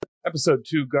Episode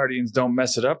 2, Guardians Don't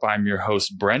Mess It Up. I'm your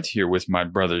host, Brent, here with my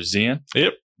brother, Zian.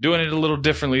 Yep. Doing it a little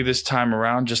differently this time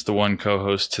around, just the one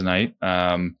co-host tonight.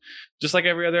 Just like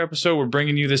every other episode, we're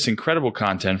bringing you this incredible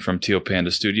content from Teal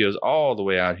Panda Studios all the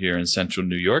way out here in central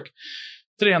New York.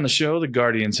 Today on the show, the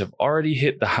Guardians have already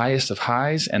hit the highest of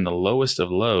highs and the lowest of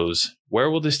lows.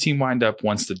 Where will this team wind up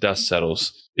once the dust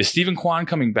settles? Is Steven Kwan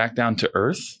coming back down to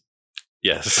Earth?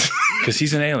 Yes. Because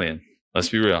he's an alien. Let's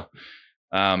be real.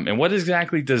 And what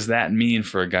exactly does that mean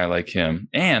for a guy like him?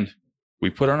 And we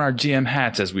put on our GM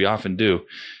hats, as we often do,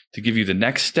 to give you the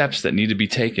next steps that need to be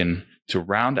taken to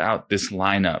round out this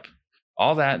lineup.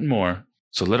 All that and more.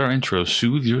 So let our intro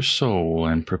soothe your soul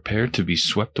and prepare to be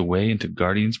swept away into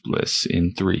Guardians bliss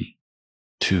in 3,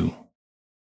 2,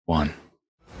 1.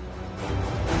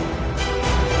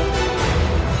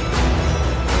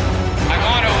 I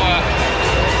want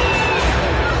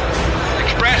to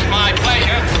express my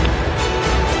pleasure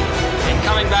in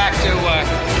coming back to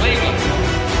Cleveland.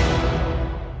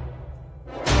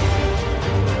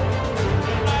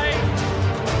 Tonight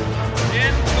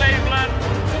in Cleveland,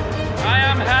 I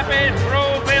am happy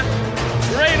through this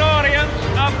great audience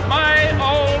of my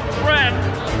old friends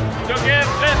to give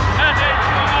this message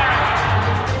to America.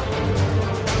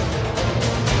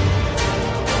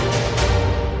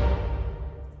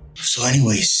 So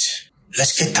anyways,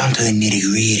 let's get down to the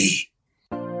nitty-gritty.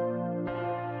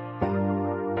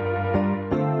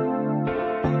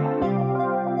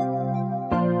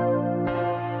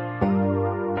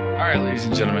 All right, ladies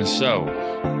and gentlemen. So,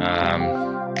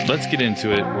 let's get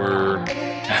into it.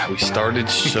 We started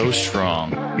so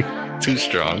strong, Too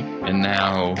strong. and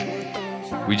now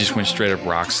we just went straight up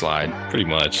rock slide. Pretty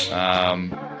much.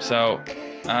 So,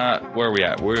 where are we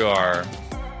at? We are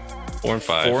 4 and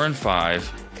 5. 4 and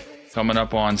 5, coming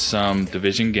up on some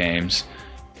division games.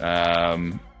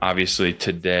 Obviously,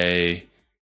 today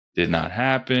did not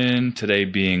happen. Today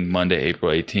being Monday,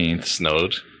 April 18th,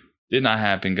 Snowed. did not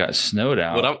happen. Got snowed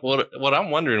out. What I'm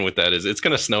wondering with that is it's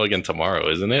going to snow again tomorrow,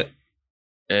 isn't it?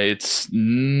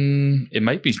 It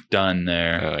might be done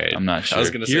there. All right. I'm not sure. I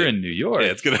was gonna Here say- in New York,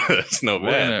 Yeah, it's going to snow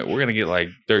bad. we're gonna get like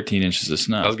 13 inches of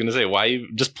snow. I was going to say, why you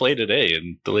just play today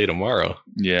and delay tomorrow?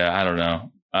 Yeah, I don't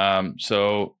know.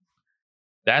 So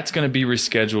that's going to be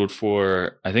rescheduled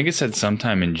for, I think it said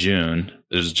sometime in June.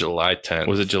 It was July 10th.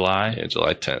 Was it July? Yeah,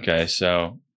 July 10th. Okay,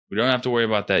 so we don't have to worry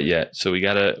about that yet. So we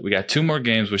got 2 more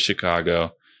games with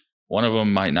Chicago. One of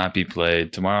them might not be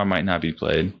played. Tomorrow might not be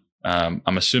played.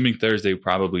 I'm assuming Thursday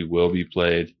probably will be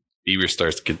played. Eager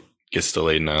starts gets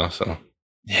delayed now, so.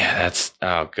 Yeah,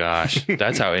 oh gosh.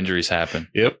 That's how injuries happen.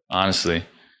 Yep. Honestly.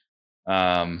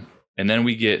 And then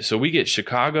we get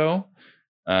Chicago,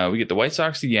 we get the White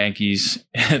Sox, the Yankees,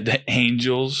 the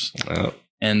Angels,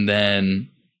 and then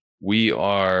we've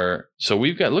got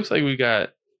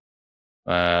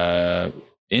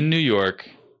in New York,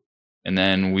 and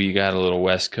then we got a little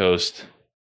West Coast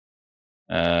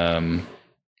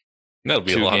That'll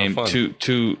be a lot of fun.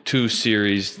 two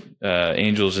series,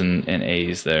 Angels and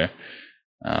A's there.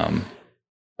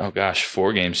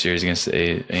 4-game series against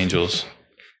the Angels.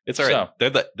 It's all right.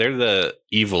 So- They're the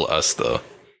evil us, though.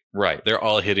 Right. They're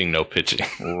all hitting, no pitching.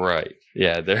 Right.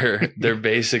 Yeah, they're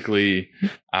basically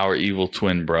our evil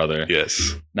twin brother.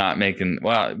 Yes. We make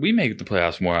the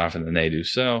playoffs more often than they do.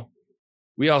 So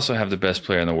we also have the best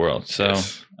player in the world. So,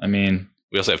 Yes. I mean,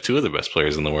 We also have 2 of the best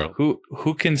players in the world.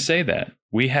 who can say that?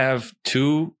 We have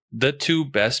the two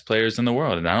best players in the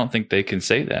world, and I don't think they can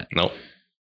say that. Nope.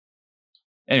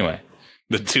 Anyway.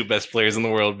 The 2 best players in the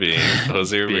world being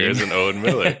Jose Ramirez and Owen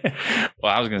Miller.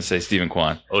 Well, I was going to say Steven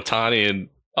Kwan. Otani and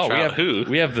Trout,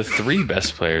 we have the 3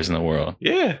 best players in the world.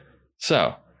 Yeah.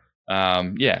 So,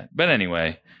 yeah. But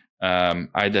anyway,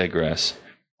 I digress.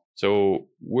 So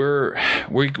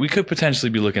we could potentially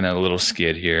be looking at a little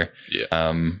skid here.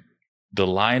 Yeah. The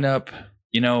lineup,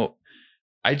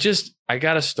 I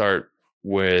got to start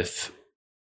with,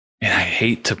 and I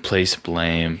hate to place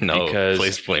blame. No, because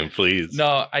place blame, please.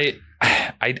 No, I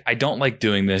don't like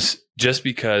doing this just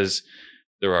because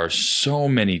there are so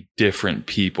many different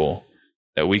people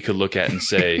that we could look at and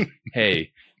say,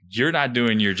 hey, you're not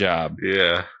doing your job.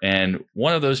 Yeah. And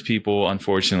one of those people,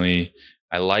 unfortunately,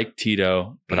 I like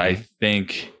Tito, but I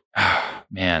think,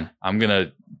 man,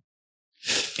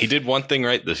 He did one thing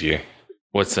right this year.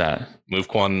 What's that? Move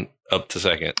Kwan up to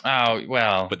second. Oh,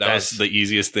 well. But that was the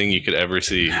easiest thing you could ever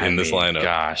see in this lineup.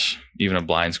 Gosh, even a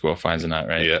blind squirrel finds a nut,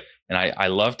 right? Yeah. And I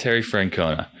love Terry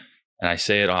Francona, and I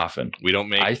say it often. We don't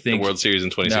make the World Series in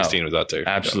 2016 without Terry.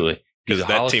 Absolutely. Because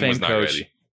that team was not ready.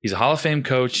 He's a Hall of Fame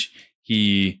coach.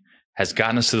 He has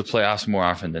gotten us to the playoffs more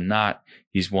often than not.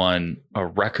 He's won a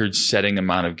record-setting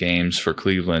amount of games for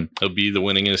Cleveland. He'll be the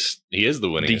winningest. He is the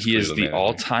winningest. He is the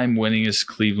all-time winningest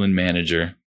Cleveland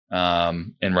manager,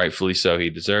 and rightfully so. He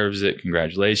deserves it.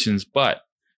 Congratulations. But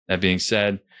that being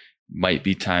said, might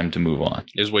be time to move on.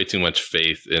 There's way too much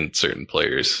faith in certain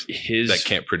players that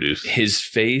can't produce. His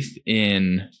faith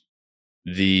in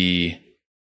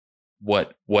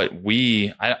what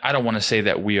we I don't want to say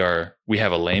that we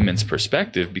have a layman's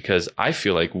perspective, because I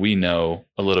feel like we know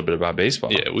a little bit about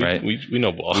baseball. Yeah, right? we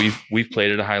know ball. We've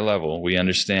played at a high level. We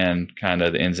understand kind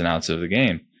of the ins and outs of the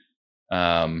game.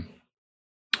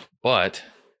 But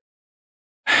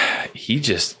he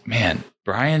just, man,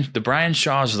 the Brian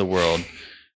Shaws of the world,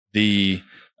 the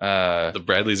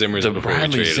Bradley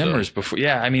Zimmers, before.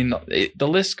 Yeah, I mean, the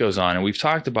list goes on, and we've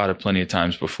talked about it plenty of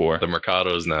times before. The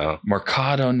Mercados now.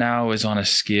 Mercado now is on a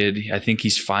skid. I think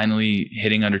he's finally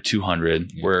hitting under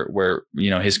 200, where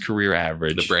his career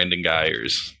average. The Brandon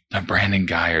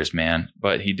Geyers, man.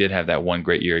 But he did have that one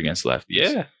great year against lefties.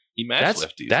 Yeah, he matched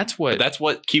lefties. That's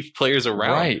what keeps players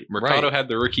around. Right. Mercado had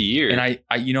the rookie year, and I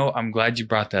I'm glad you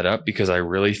brought that up, because I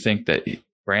really think that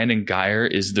Brandon Guyer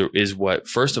is what,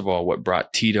 first of all, what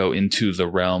brought Tito into the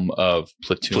realm of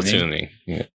platooning.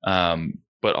 Yeah.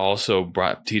 But also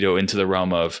brought Tito into the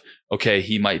realm of, okay,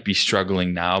 he might be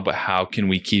struggling now, but how can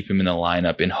we keep him in the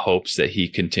lineup in hopes that he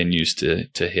continues to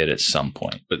hit at some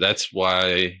point? But that's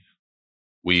why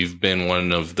we've been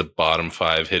one of the bottom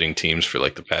 5 hitting teams for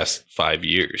like the past 5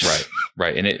 years.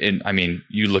 Right. And I mean,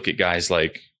 you look at guys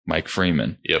like Mike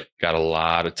Freeman. Yep. Got a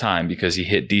lot of time because he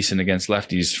hit decent against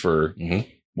lefties for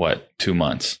 2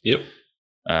 months. Yep.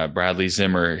 Bradley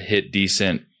Zimmer hit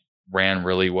decent, ran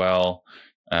really well,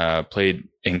 played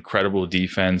incredible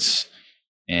defense,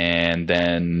 and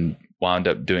then wound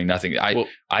up doing nothing.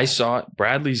 I saw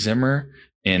Bradley Zimmer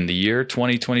in the year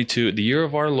 2022, the year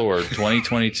of our Lord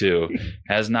 2022,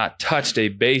 has not touched a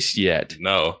base yet.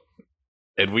 No.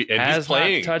 And he's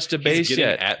playing, not touched a base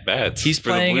yet. At bats. He's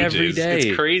playing every day.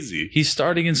 It's crazy. He's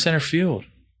starting in center field.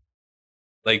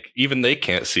 Like, even they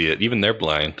can't see it. Even they're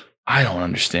blind. I don't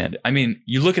understand. I mean,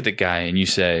 you look at the guy and you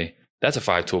say, that's a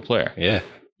 5-tool player. Yeah.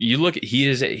 You look at, he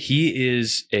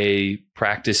is a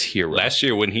practice hero. Last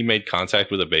year, when he made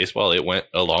contact with a baseball, it went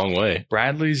a long way.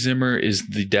 Bradley Zimmer is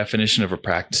the definition of a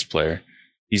practice player.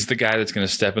 He's the guy that's going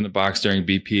to step in the box during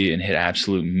BP and hit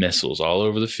absolute missiles all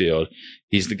over the field.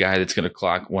 He's the guy that's going to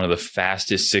clock one of the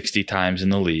fastest 60 times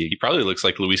in the league. He probably looks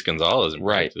like Luis Gonzalez in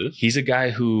practice. He's a guy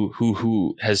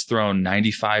who has thrown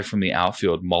 95 from the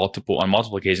outfield on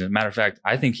multiple occasions. As a matter of fact,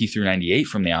 I think he threw 98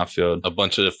 from the outfield. A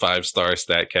bunch of 5-star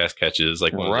StatCast catches,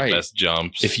 like one of the best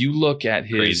jumps. If you look at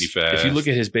his crazy fast. If you look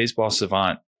at his Baseball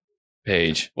Savant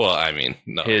page, well, I mean,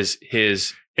 no. His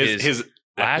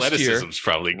athleticism's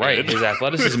probably good. Right. His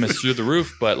athleticism is through the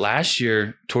roof. But last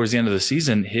year, towards the end of the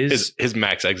season, his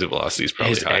max exit velocity is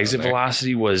probably high. His exit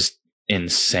velocity was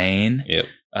insane.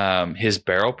 Yep. His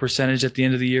barrel percentage at the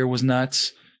end of the year was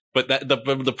nuts. But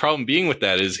the problem being with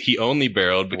that is he only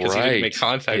barreled because he didn't make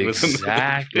contact with him.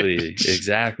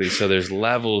 Exactly. So there's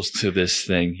levels to this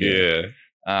thing here.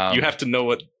 Yeah. You have to know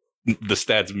what the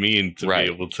stats mean to be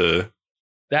able to.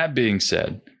 That being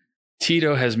said,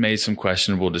 Tito has made some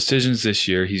questionable decisions this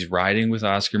year. He's riding with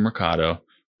Oscar Mercado,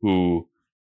 who,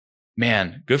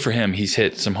 man, good for him. He's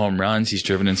hit some home runs. He's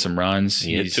driven in some runs.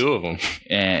 He hit 2 of them.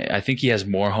 And I think he has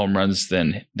more home runs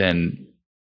than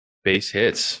base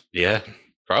hits. Yeah,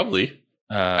 probably.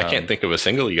 I can't think of a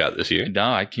single he got this year.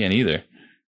 No, I can't either.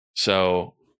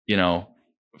 So,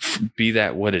 be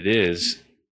that what it is,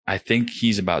 I think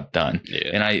he's about done. Yeah.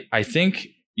 And I think,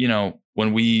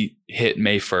 when we hit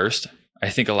May 1st, I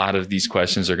think a lot of these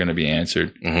questions are going to be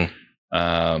answered.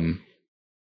 Mm-hmm.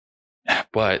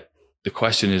 But the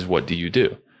question is, what do you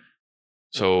do?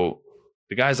 So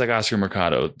the guys like Oscar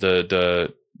Mercado,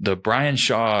 the Brian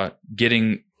Shaw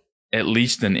getting at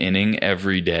least an inning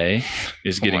every day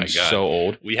is getting so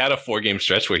old. We had a 4-game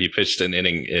stretch where he pitched an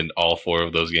inning in all 4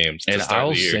 of those games. And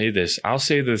I'll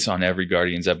say this on every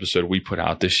Guardians episode we put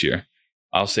out this year.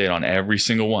 I'll say it on every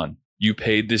single one. You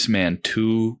paid this man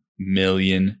 $2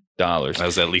 million. That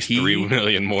was at least $3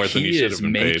 million more than he should have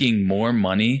been paid. He is making more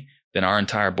money than our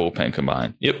entire bullpen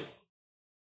combined. Yep.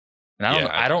 And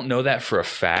I don't know that for a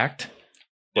fact.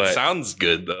 But it sounds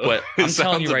good though. But I'm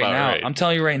telling you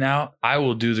right now, I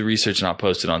will do the research and I'll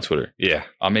post it on Twitter. Yeah.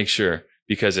 I'll make sure,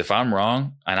 because if I'm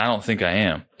wrong, and I don't think I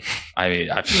am,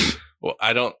 well,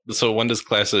 I don't. So when does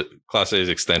Class A's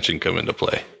extension come into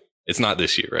play? It's not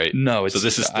this year, right? No, so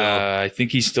this is still. I think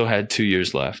he still had 2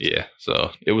 years left. Yeah,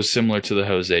 so it was similar to the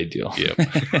Jose deal. Yeah,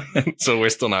 so we're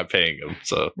still not paying him.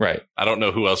 So right, I don't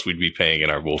know who else we'd be paying in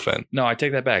our bullpen. No, I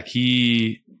take that back.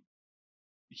 He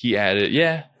added,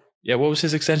 Yeah, what was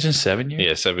his extension? 7 years?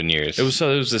 Yeah, 7 years. It was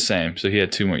the same. So he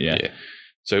had 2 more. Yeah.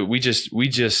 So we just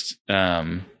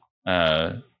bypassed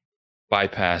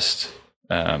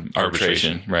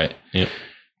arbitration. Right. Yep.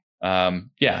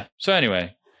 Yeah. So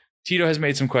anyway, Tito has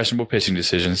made some questionable pitching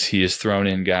decisions. He has thrown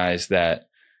in guys that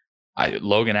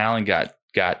Logan Allen got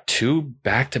 2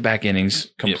 back-to-back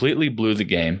innings, completely blew the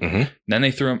game. Mm-hmm. Then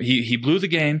they threw him. He blew the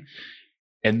game,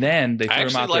 and then they threw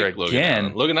him out there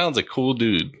again. Logan Allen's a cool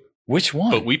dude. Which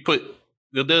one? But we put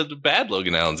the bad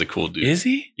Logan Allen's a cool dude. Is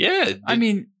he? Yeah. I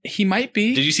mean, he might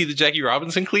be. Did you see the Jackie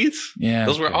Robinson cleats? Yeah,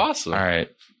 those were awesome. All right.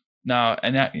 No,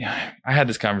 and I had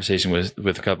this conversation with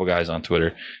a couple guys on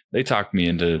Twitter. They talked me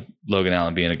into Logan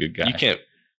Allen being a good guy. You can't.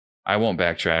 I won't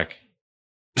backtrack.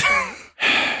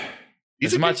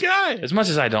 He's a good guy. As much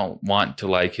as I don't want to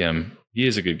like him, he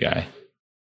is a good guy.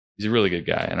 He's a really good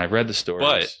guy. And I've read the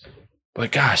stories.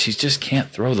 But gosh, he just can't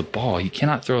throw the ball. He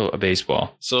cannot throw a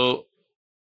baseball. So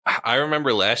I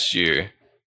remember last year,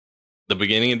 the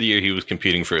beginning of the year, he was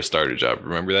competing for a starter job.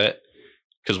 Remember that?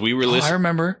 Because we were listening. I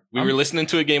remember. We were listening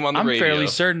to a game on the radio. I'm fairly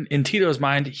certain in Tito's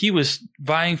mind, he was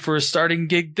vying for a starting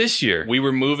gig this year. We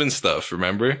were moving stuff,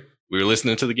 remember? We were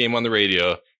listening to the game on the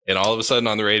radio, and all of a sudden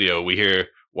on the radio, we hear,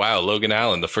 wow, Logan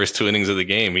Allen, the first 2 innings of the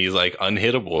game, he's like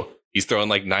unhittable. He's throwing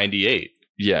like 98.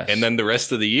 Yes. And then the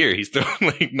rest of the year, he's throwing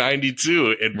like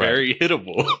 92 and very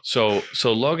hittable. So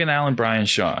Logan Allen, Brian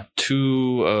Shaw,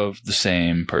 2 of the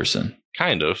same person.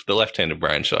 Kind of. The left-handed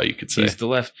Brian Shaw, you could say. He's the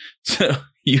left. So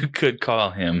you could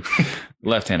call him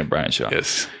left-handed Brian Shaw.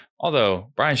 Yes.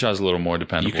 Although Brian Shaw's a little more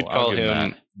dependable. You could call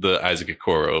him the Isaac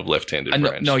Okoro of left-handed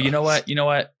Brian Shaw. No, you know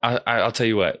what? I'll tell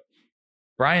you what.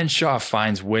 Brian Shaw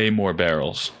finds way more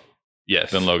barrels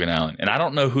than Logan Allen. And I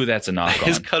don't know who that's a knock on.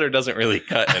 His cutter doesn't really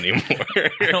cut anymore.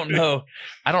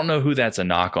 I don't know who that's a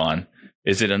knock on.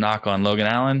 Is it a knock on Logan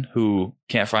Allen who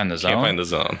can't find the zone? Can't find the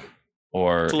zone.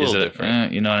 Or is it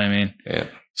different? You know what I mean? Yeah.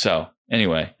 So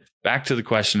anyway, back to the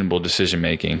questionable decision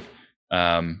making.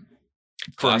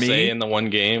 Class A in the one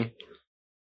game.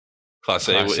 Class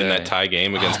A in that tie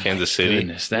game against Kansas City.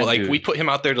 Goodness, we put him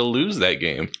out there to lose that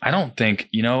game. I don't think,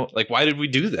 why did we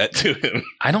do that to him?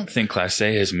 I don't think Class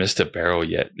A has missed a barrel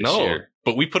yet this year.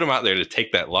 But we put him out there to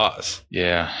take that loss.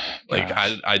 Yeah.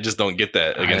 I just don't get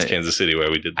that against Kansas City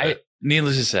where we did that.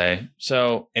 Needless to say,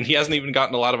 and he hasn't even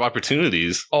gotten a lot of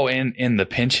opportunities. Oh, and in the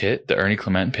pinch hit, the Ernie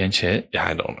Clement pinch hit. Yeah,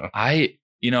 I don't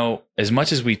know. As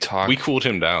much as we talk, we cooled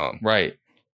him down. Right.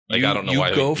 I don't know why.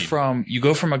 You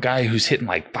go from a guy who's hitting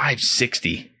like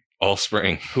 560 all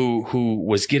spring, who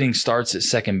was getting starts at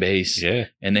second base. Yeah.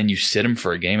 And then you sit him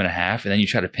for a game and a half, and then you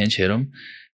try to pinch hit him.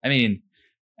 I mean,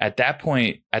 at that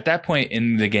point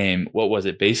in the game, what was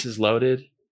it? Bases loaded?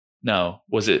 No.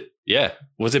 Was it? Yeah.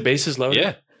 Was it bases loaded?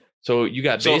 Yeah. So you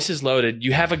got bases loaded.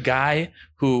 You have a guy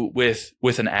who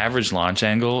with an average launch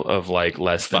angle of like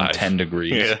less than 10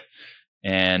 degrees. Yeah.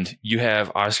 And you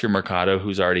have Oscar Mercado,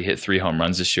 who's already hit 3 home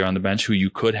runs this year on the bench, who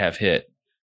you could have hit.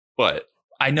 But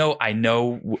I know I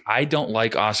don't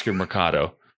like Oscar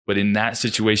Mercado, but in that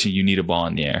situation, you need a ball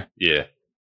in the air. Yeah.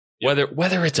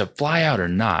 Whether it's a fly out or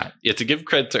not. Yeah, to give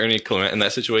credit to Ernie Clement in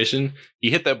that situation, he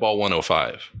hit that ball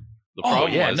 105. The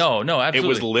problem was, absolutely. It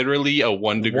was literally a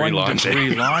 1 degree launch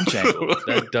angle.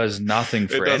 That does nothing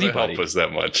for anybody. It doesn't help us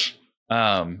that much.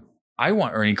 I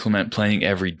want Ernie Clement playing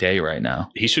every day right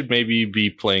now. He should maybe be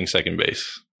playing second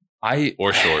base.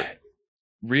 Or short.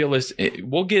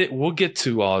 We'll get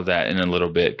to all of that in a little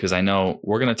bit because I know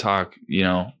we're going to talk,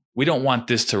 we don't want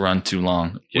this to run too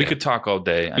long. Yeah. We could talk all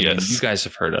day. I mean, you guys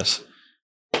have heard us.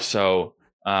 So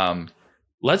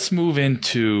let's move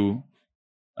into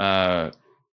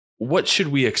what should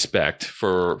we expect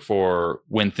for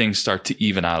when things start to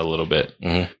even out a little bit?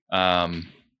 Mm-hmm.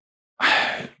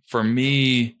 For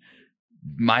me,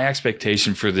 my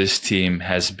expectation for this team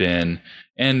has been,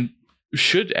 and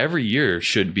every year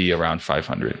should be around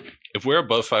 500. If we're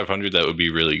above 500, that would be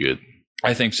really good.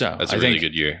 I think so. That's a really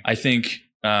good year. I think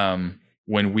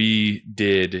when we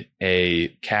did a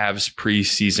Cavs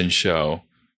preseason show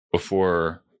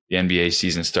before the NBA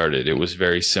season started, it was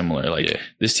very similar.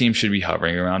 This team should be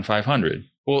hovering around 500.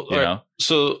 Well,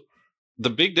 so the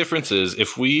big difference is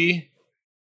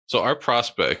our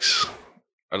prospects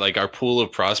are like our pool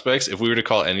of prospects. If we were to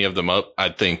call any of them up,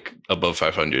 I'd think above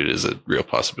 500 is a real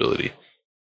possibility.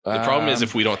 The problem is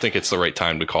if we don't think it's the right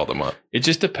time to call them up. It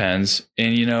just depends.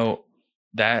 And,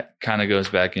 that kind of goes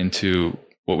back into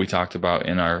what we talked about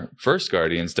in our first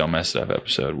Guardians Don't Mess It Up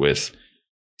episode with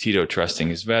Tito trusting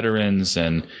his veterans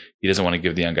and he doesn't want to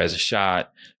give the young guys a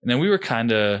shot. And then we were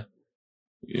kind of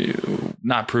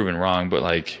not proven wrong, but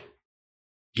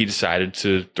he decided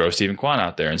to throw Stephen Kwan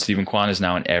out there, and Stephen Kwan is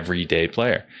now an everyday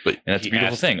player. But And that's a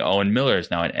beautiful thing. Owen Miller is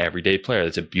now an everyday player.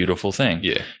 That's a beautiful thing.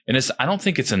 Yeah. And I don't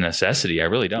think it's a necessity. I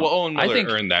really don't. Well, Owen Miller I think,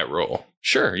 earned that role.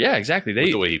 Sure. Yeah, exactly. With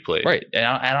the way he played. Right. And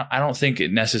I don't think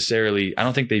it necessarily, I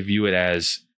don't think they view it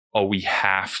as, oh, we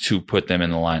have to put them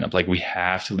in the lineup. Like we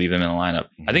have to leave them in the lineup.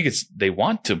 I think they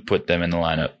want to put them in the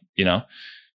lineup, you know?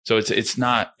 So it's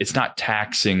not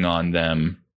taxing on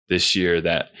them this year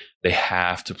that they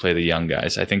have to play the young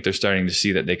guys. I think they're starting to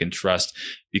see that they can trust,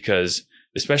 because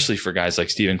especially for guys like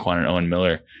Stephen Kwan and Owen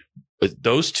Miller,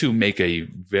 those two make a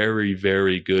very,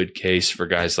 very good case for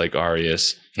guys like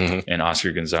Arias and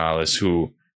Oscar Gonzalez,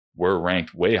 who were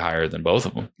ranked way higher than both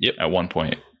of them at one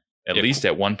point, at least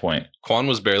at one point. Kwan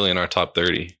was barely in our top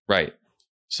 30. Right.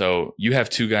 So you have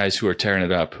two guys who are tearing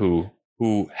it up, who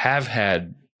have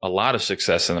had a lot of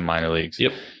success in the minor leagues.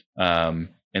 Yep.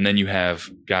 And then you have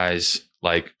guys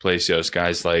like Palacios,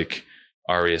 guys like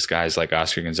Arias, guys like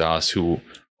Oscar Gonzalez, who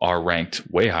are ranked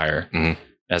way higher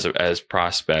as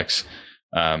prospects,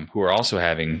 who are also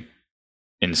having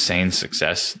insane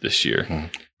success this year.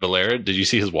 Valera, did you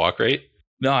see his walk rate?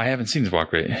 No, I haven't seen his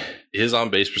walk rate. His on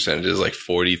base percentage is like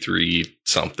 43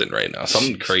 something right now.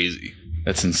 Something crazy.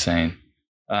 That's insane.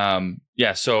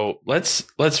 Yeah, so let's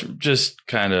just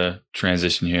kind of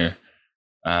transition here.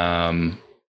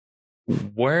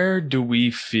 Where do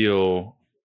we feel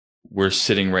we're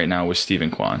sitting right now with Stephen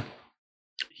Kwan?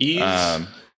 He's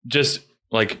just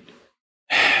like,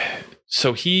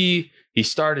 so he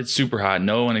started super hot.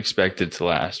 No one expected to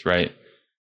last, right?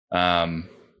 But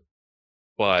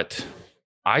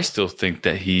I still think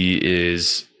that he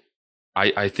is.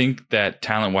 I think that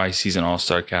talent-wise, he's an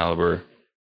all-star caliber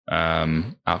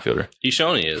outfielder. He's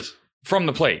shown he is from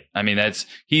the plate. I mean,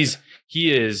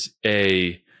 he is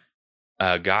a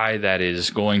guy that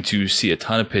is going to see a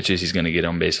ton of pitches. He's going to get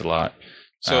on base a lot.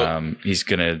 So he's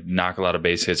going to knock a lot of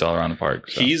base hits all around the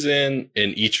park. So. He's in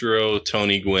an Ichiro,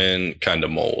 Tony Gwynn kind of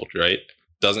mold, right?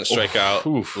 Doesn't strike out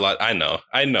a lot. I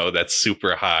know that's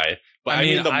super high, but I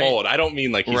mean the mold. I don't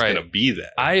mean like he's going to be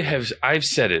that. I've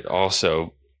said it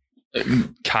also,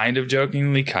 kind of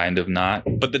jokingly, kind of not.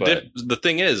 But the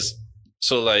thing is,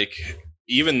 so like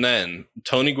even then,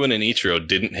 Tony Gwynn and Ichiro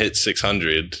didn't hit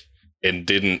 600 and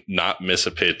didn't not miss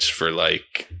a pitch for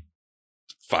like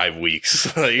 5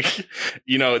 weeks. Like,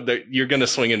 you know, you're going to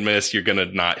swing and miss. You're going to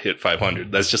not hit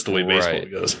 500. That's just the way baseball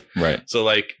goes. Right. So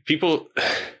like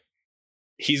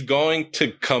he's going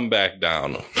to come back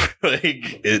down.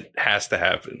 Like it has to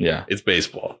happen. Yeah. It's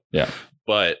baseball. Yeah.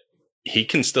 But he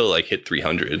can still like hit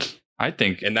 300. I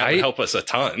think. And that would help us a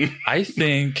ton. I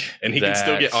think. And he can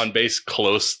still get on base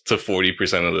close to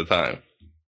 40% of the time.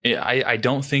 I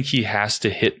don't think he has to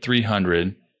hit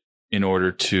 300 in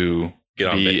order to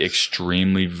be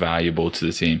extremely valuable to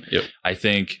the team. Yep. I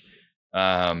think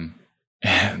I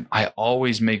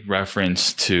always make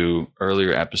reference to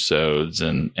earlier episodes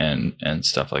and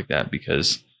stuff like that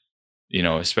because, you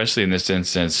know, especially in this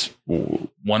instance,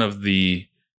 one of the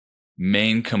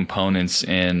main components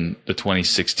in the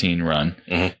 2016 run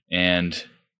and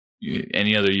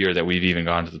any other year that we've even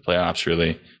gone to the playoffs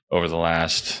really over the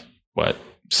last,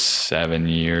 7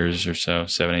 years or so,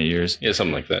 7-8 years. Yeah,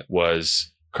 something like that.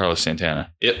 Was Carlos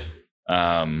Santana. Yep.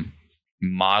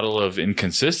 Model of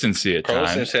inconsistency at times.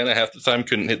 Carlos Santana half the time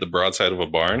couldn't hit the broadside of a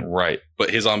barn. Right.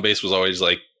 But his on base was always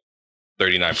like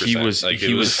 39%.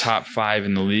 He was top 5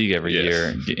 in the league every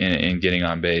year in getting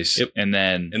on base. Yep. And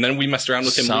then we messed around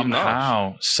with him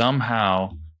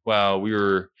somehow, well, we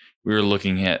were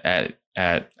looking at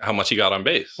how much he got on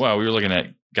base. Well, we were looking at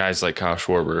guys like Kyle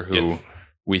Schwarber, who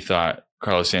we thought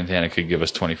Carlos Santana could give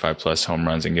us 25 plus home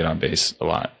runs and get on base a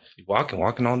lot. He's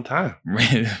walking all the time.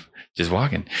 Just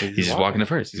walking. He's just walking to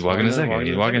first. He's walking to second.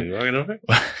 He's walking to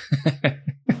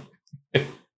first.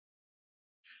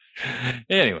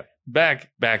 Anyway, back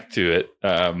to it.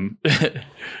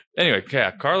 Anyway,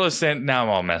 yeah, Carlos Santana. Now I'm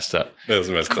all messed up. That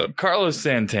was messed up. Carlos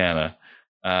Santana,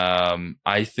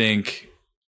 I think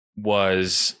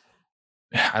was,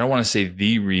 I don't want to say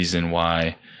the reason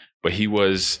why, but he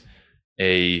was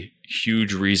a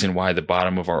huge reason why the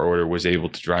bottom of our order was able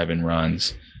to drive in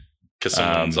runs. Because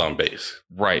someone's on base.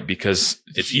 Right, because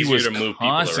he was to move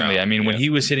constantly, I mean, when he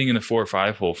was hitting in the 4 or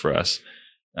 5 hole for us,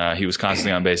 he was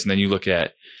constantly on base. And then you look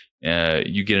at,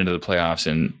 you get into the playoffs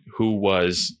and who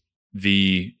was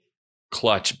the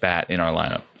clutch bat in our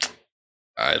lineup?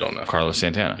 I don't know. Carlos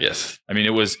Santana. Yes. I mean,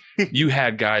 it was, you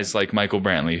had guys like Michael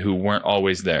Brantley who weren't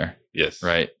always there. Yes.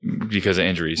 right? Because of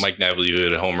injuries. Mike Napoli would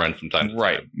hit a home run from time to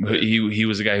Right. time. He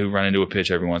was a guy who ran into a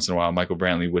pitch every once in a while. Michael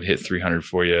Brantley would hit 300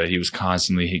 for you. He was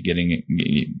constantly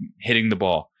hitting the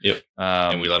ball. Yep.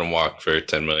 And we let him walk for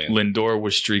 $10 million. Lindor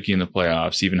was streaky in the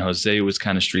playoffs. Even Jose was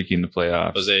kind of streaky in the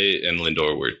playoffs. Jose and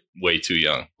Lindor were way too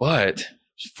young. But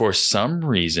for some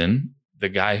reason, the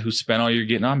guy who spent all your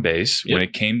getting on base, when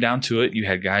it came down to it, you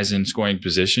had guys in scoring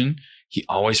position. He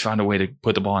always found a way to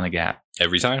put the ball in the gap.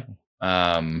 Every time.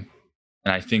 And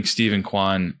I think Steven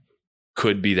Kwan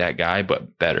could be that guy,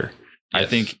 but better. Yes.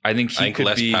 I think he could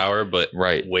less be power, but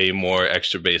right. way more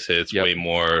extra base hits, Yep. way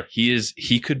more.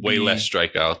 He could way be less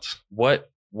strikeouts.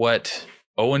 What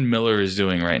Owen Miller is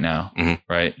doing right now,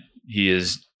 right? He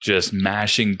is just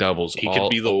mashing doubles. He could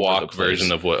be the walk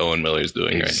version of what Owen Miller is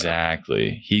doing exactly.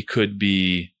 Right now. He could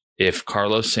be if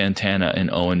Carlos Santana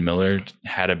and Owen Miller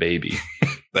had a baby.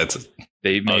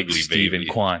 They make Steven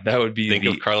Kwan. That would be think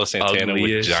of Carlos Santana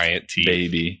with giant teeth.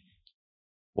 Baby.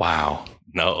 Wow.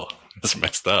 No, that's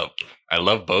messed up. I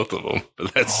love both of them,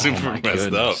 but that's super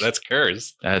messed up. That's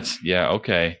cursed.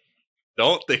 Okay.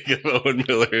 Don't think of Owen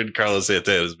Miller and Carlos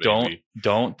Santana's baby.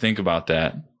 Don't think about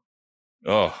that.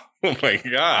 Oh my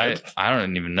God. I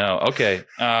don't even know. Okay.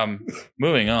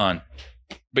 Moving on.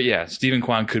 But yeah, Steven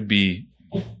Kwan could be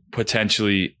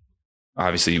potentially,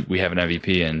 obviously we have an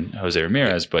MVP in Jose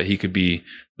Ramirez, but he could be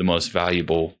the most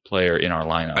valuable player in our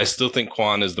lineup. I still think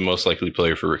Kwan is the most likely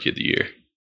player for Rookie of the Year.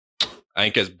 I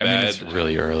think it's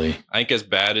really early. I think as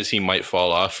bad as he might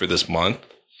fall off for this month,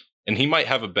 and he might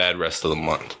have a bad rest of the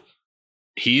month,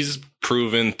 he's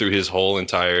proven through his whole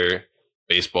entire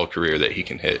baseball career that he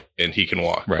can hit and he can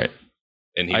walk. Right.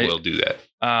 And he will do that.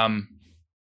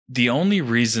 The only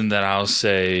reason that I'll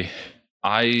say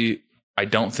I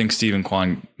don't think Steven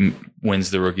Kwan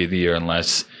wins the Rookie of the Year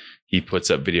unless he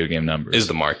puts up video game numbers. Is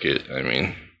the market, I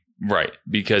mean. Right.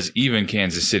 Because even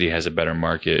Kansas City has a better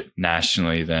market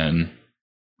nationally than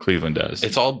Cleveland does.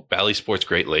 It's all Bally Sports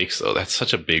Great Lakes, though. That's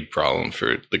such a big problem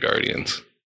for the Guardians.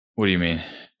 What do you mean?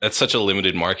 That's such a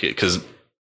limited market because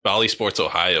Bally Sports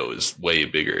Ohio is way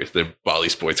bigger than Bally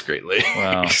Sports Great Lakes.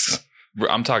 Wow.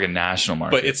 I'm talking national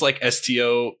market. But it's like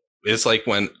STO. It's like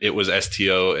when it was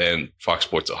STO and Fox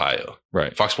Sports Ohio.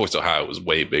 Right. Fox Sports Ohio was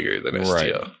way bigger than STO.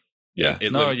 Right. Yeah.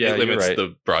 It limits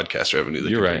the broadcast revenue that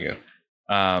you're bring in.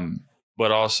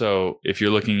 But also, if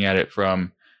you're looking at it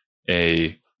from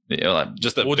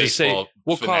just a baseball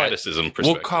fanaticism perspective.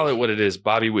 We'll call it what it is.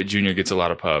 Bobby Witt Jr. gets a lot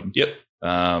of pub. Yep.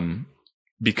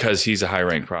 Because he's a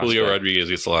high-ranked prospect. Julio Rodriguez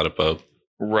gets a lot of pub.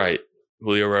 Right.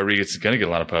 Julio Rodriguez is going to get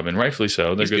a lot of pub, and rightfully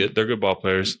so. They're good. They're good ball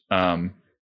players.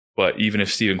 But even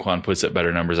if Steven Kwan puts up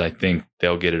better numbers, I think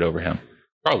they'll get it over him.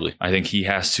 Probably. I think he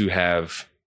has to have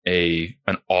an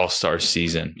all-star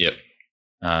season. Yep.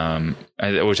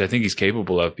 Which I think he's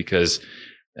capable of because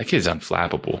that kid's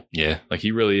unflappable. Yeah. Like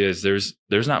he really is.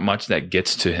 There's not much that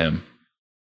gets to him.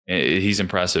 He's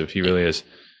impressive. He really is.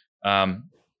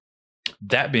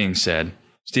 That being said,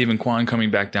 Steven Kwan coming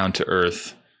back down to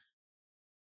earth.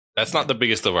 That's not the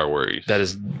biggest of our worries. That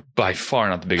is by far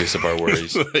not the biggest of our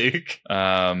worries.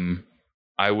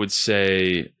 I would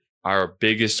say our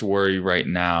biggest worry right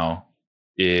now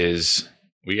is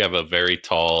we have a very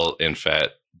tall and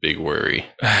fat big worry.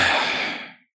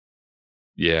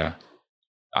 Yeah.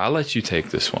 I'll let you take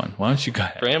this one. Why don't you go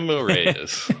ahead? Franmil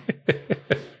Reyes.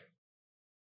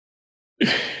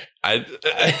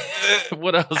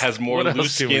 What else has more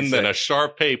loose skin than a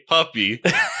Shar-Pei puppy?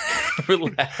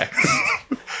 Relax.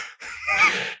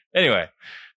 Anyway,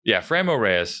 yeah, Franmil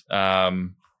Reyes.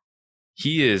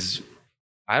 He is.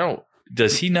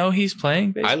 Does he know he's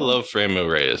playing baseball? I love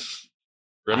Franmil Reyes.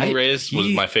 Franmil Reyes was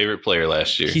my favorite player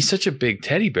last year. He's such a big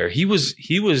teddy bear. He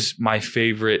was my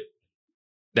favorite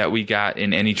that we got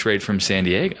in any trade from San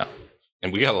Diego.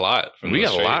 And we got a lot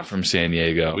from San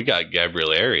Diego. We got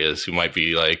Gabriel Arias, who might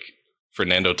be like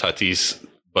Fernando Tatis,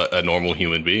 but a normal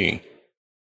human being.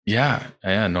 Yeah,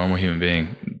 normal human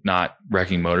being, not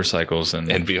wrecking motorcycles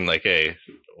and being like, "Hey,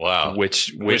 wow,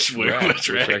 which one?"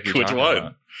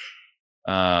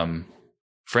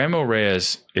 Franmil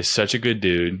Reyes is such a good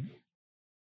dude,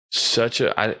 such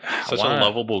a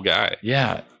lovable guy.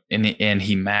 Yeah, and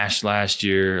he mashed last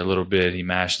year a little bit. He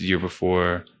mashed the year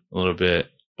before a little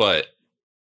bit, but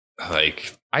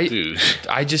like, dude,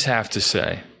 I just have to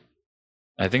say,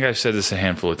 I think I've said this a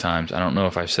handful of times. I don't know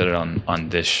if I've said it on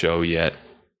this show yet.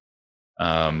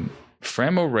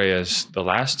 Franmil Reyes, the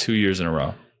last 2 years in a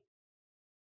row,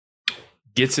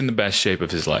 gets in the best shape of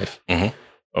his life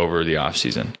over the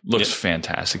offseason. Looks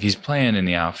fantastic. He's playing in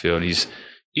the outfield. He's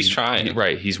trying.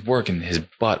 Right. He's working his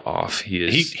butt off.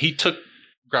 He took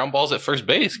ground balls at first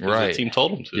base because the team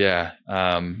told him to. Yeah.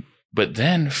 But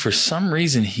then for some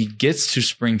reason, he gets to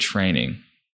spring training.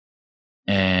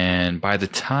 And by the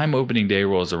time opening day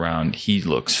rolls around, he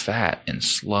looks fat and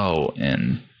slow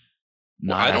and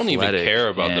not I don't even athletic. care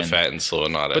about the And- fat and slow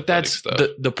and not But athletic that's stuff.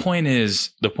 the point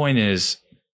is,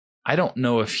 I don't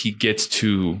know if he gets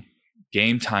to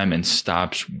game time and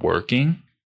stops working.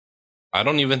 I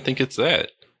don't even think it's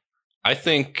that. I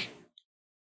think,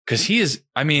 Because he is,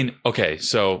 I mean, okay,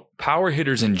 so power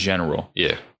hitters in general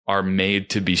yeah. are made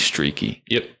to be streaky.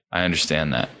 Yep. I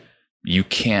understand that. You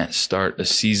can't start a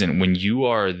season when you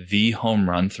are the home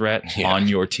run threat Yeah. on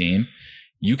your team.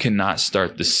 You cannot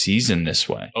start the season this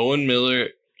way. Owen Miller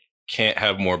can't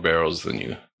have more barrels than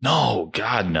you. No,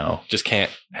 God, no. Just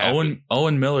can't have it.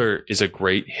 Owen Miller is a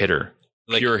great hitter,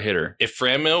 Like, pure hitter. if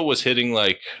Franmil was hitting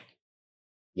like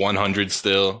 100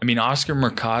 still, I mean, Oscar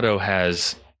Mercado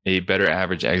has a better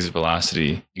average exit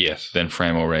velocity yes, than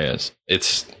Franmil Reyes.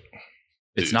 it's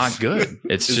It's not good.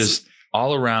 It's just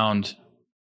all around.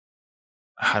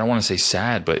 I don't want to say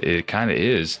sad, but it kind of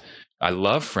is. I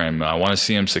love Franmil. I want to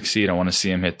see him succeed. I want to see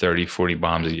him hit 30, 40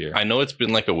 bombs a year. I know it's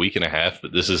been like a week and a half,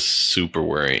 but this is super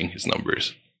worrying, his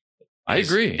numbers. I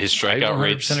agree. His I strikeout 100%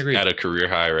 rate's agree. at a career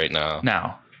high right now.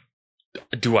 Now,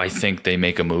 do I think they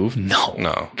make a move? No.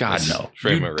 No. God, It's no.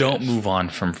 Franmil You don't Reyes. move on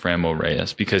from Franmil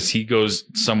Reyes because he goes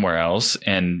somewhere else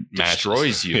and Matches.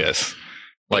 destroys you. Yes.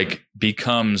 Like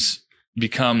becomes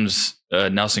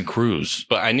Nelson Cruz.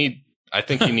 But I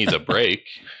think he needs a break.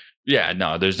 Yeah,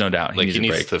 no, there's no doubt. Like needs he a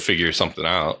needs break. to figure something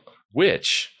out.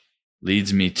 Which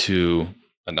leads me to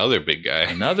Another big guy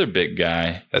another big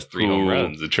guy has 3 home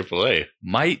runs at AAA.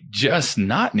 might just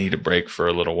not need a break for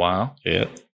a little while. Yeah.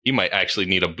 He might actually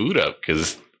need a boot up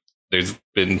because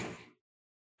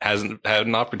hasn't had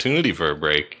an opportunity for a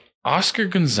break. Oscar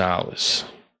Gonzalez.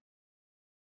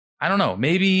 I don't know.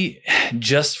 Maybe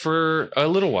just for a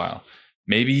little while.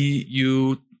 Maybe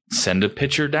you send a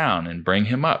pitcher down and bring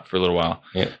him up for a little while.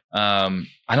 Yeah.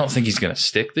 I don't think he's going to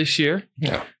stick this year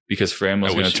Yeah. because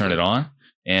Franmil's I going wish to he turn would. it on,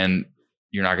 and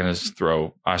you're not going to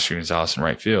throw Oscar Gonzalez in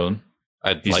right field.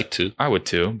 I'd He's- like to. I would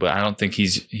too, but I don't think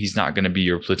he's not going to be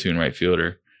your platoon right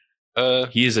fielder.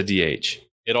 He is a DH.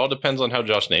 It all depends on how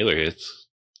Josh Naylor hits.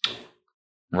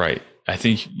 Right. I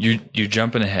think you're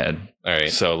jumping ahead. All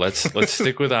right. So let's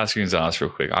stick with Oscar Gonzalez real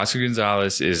quick. Oscar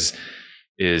Gonzalez is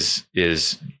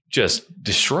just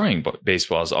destroying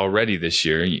baseballs already this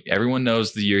year. Everyone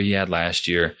knows the year he had last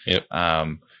year. Yep.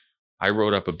 I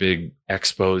wrote up a big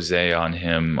expose on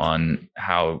him on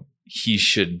how he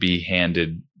should be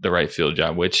handed the right field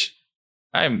job, which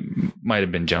I might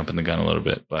have been jumping the gun a little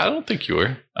bit, I but don't think you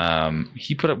were.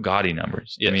 he put up gaudy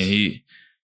numbers. Yes. I mean,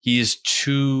 he is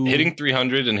too Hitting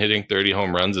 300 and hitting 30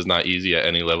 home runs is not easy at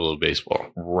any level of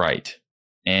baseball. right.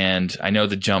 And I know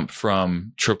the jump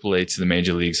from AAA to the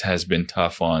major leagues has been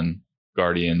tough on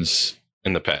Guardians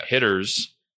In the past.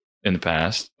 hitters in the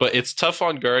past. But it's tough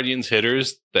on Guardians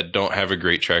hitters that don't have a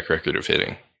great track record of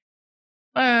hitting.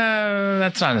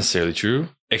 That's not necessarily true.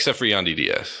 Except for Yandy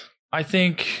Diaz. I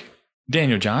think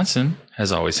Daniel Johnson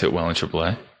has always hit well in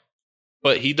AAA.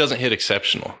 But he doesn't hit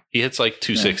exceptional. He hits like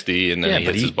 260 and then he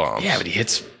hits his bombs. Yeah, but he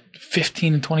hits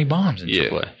 15 and 20 bombs in Yeah.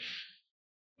 AAA.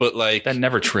 But like That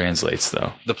never translates,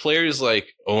 though. the players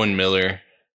like Owen Miller,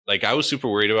 like I was super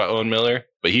worried about Owen Miller,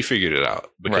 but he figured it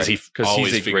out because he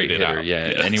always he's a figured great it hitter. out.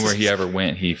 Yeah, anywhere he ever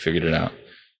went, he figured it out.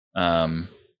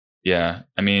 Yeah,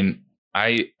 I mean,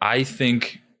 I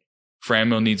think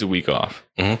Franmil needs a week off.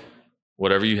 Mhm.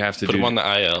 Whatever you have to Put do, him on the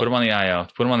IL. put him on the IL,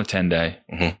 put him on the 10-day,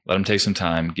 Mhm. let him take some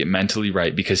time, get mentally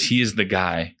right, because he is the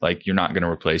guy. Like, you're not going to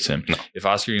replace him. No. If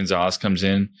Oscar Gonzalez comes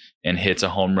in and hits a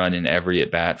home run in every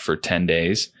at bat for 10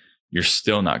 days, you're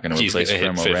still not going to He's going replace to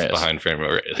hit Franmil fifth Reyes. behind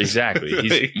Franmil Reyes.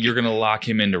 Exactly. You're going to lock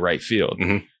him into right field.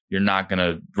 Mhm. You're not going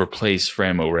to replace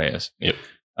Franmil Reyes. Yep.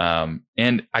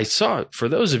 And I saw, for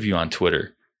those of you on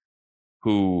Twitter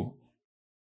who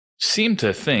seem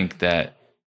to think that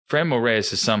Franmil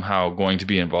Reyes is somehow going to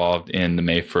be involved in the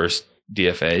May 1st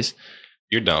DFAs,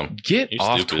 You're dumb. get You're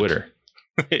off stupid.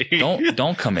 Twitter.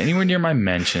 Don't come anywhere near my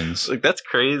mentions. Like that's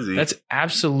crazy. That's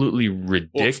absolutely Well,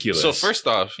 ridiculous. so first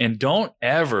off, And don't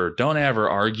ever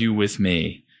argue with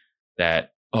me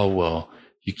that, oh, well,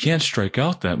 you can't strike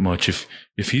out that much if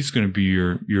he's going to be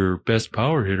your best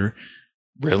power hitter.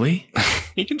 Really?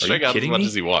 he can Are strike you out as kidding much me?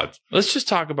 as he wants. Let's just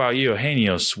talk about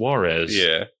Eugenio Suarez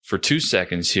Yeah. for 2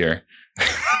 seconds here.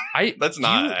 That's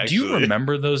not Do you actually.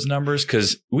 remember those numbers?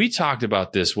 Because we talked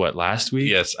about this, last week?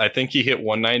 Yes, I think he hit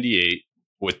 198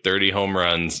 with 30 home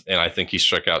runs, and I think he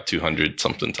struck out 200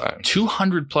 something times.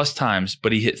 200 plus times,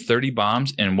 but he hit 30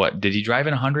 bombs. And what? Did he drive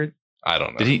in 100? I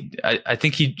don't know. Did he? I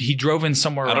think he drove in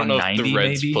somewhere I around don't know 90, if the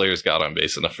Reds maybe. players got on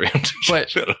base enough for him to But,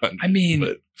 get 100. I mean,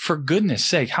 But- for goodness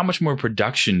sake, how much more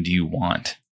production do you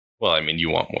want? Well, I mean, you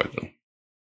want more than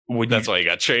When that's why you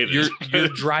got traded. you're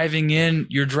driving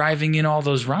in all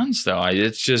those runs though.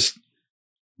 It's just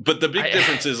But the big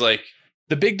difference is like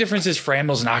the big difference is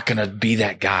Frammel's not going to be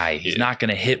that guy. He's not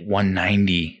going to hit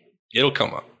 190. it'll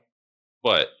come up,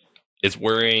 but it's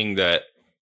worrying that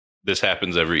this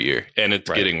happens every year, and it's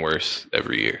Right. getting worse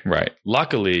every year. Right.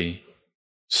 Luckily,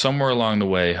 somewhere along the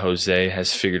way, Jose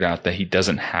has figured out that he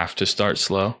doesn't have to start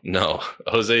slow. No,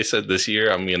 Jose said this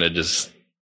year I'm just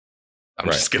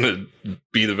gonna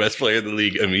be the best player in the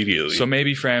league immediately. So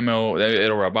maybe Frammel,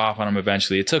 it'll rub off on him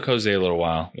eventually. It took Jose a little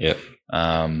while yeah.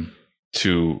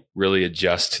 to really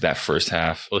adjust to that first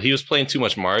half. Well, he was playing too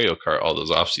much Mario Kart all those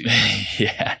offseasons.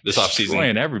 Yeah. This offseason,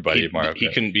 playing everybody he, at Mario he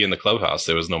Kart. couldn't be in the clubhouse.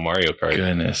 There was no Mario Kart.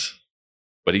 Goodness.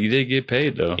 But he did get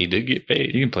paid, though. He did get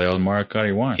paid. He can play all the Mario Kart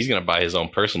he wants. He's gonna buy his own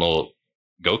personal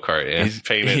go-kart and He's-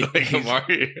 paint it like a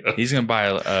Mario. He's going to buy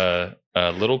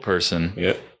a little person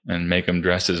Yeah. and make him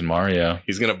dressed as Mario.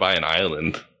 He's gonna buy an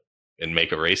island and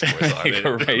make a race course on Make it.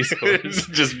 a race course.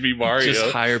 Just be Mario.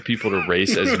 Just hire people to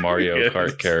race as Mario Yes.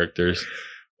 Kart characters.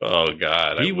 Oh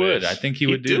God, He would. I think he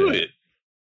would do it. it.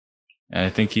 And I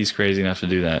think he's crazy enough to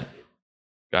do that.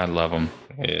 God love him.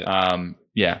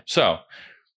 Yeah. So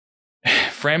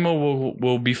Frammel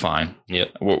will be fine.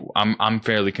 Yep. I'm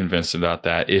fairly convinced about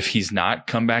that. If he's not,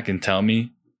 come back and tell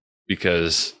me,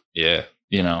 because Yeah.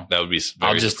 that That would be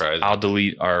very surprising. I'll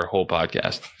delete our whole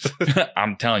podcast.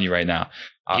 I'm telling you right now.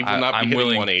 He will not be I'm hitting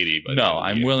willing. 180. But No,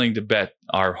 I'm willing to bet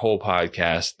our whole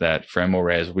podcast that Frammel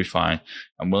Reyes will be fine.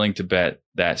 I'm willing to bet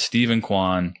that Stephen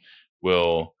Kwan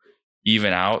will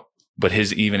even out, but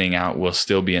his evening out will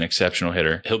still be an exceptional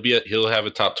hitter. He'll have a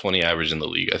top 20 average in the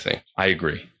league. I think. I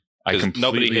agree. I 'Cause completely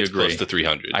nobody hits agree. close to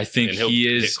 300. I think and he'll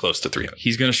he is- hit close to 300.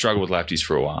 He's going to struggle with lefties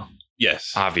for a while,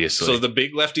 Yes. obviously. So the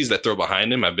big lefties that throw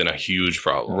behind him have been a huge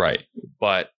problem. Right.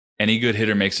 But any good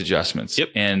hitter makes adjustments.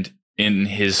 Yep. And in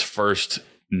his first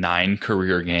 9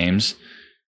 career games,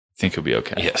 I think he'll be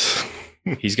okay. Yes.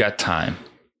 He's got time.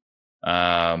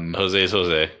 Jose's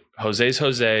Jose. Jose's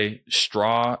Jose.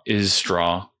 Straw is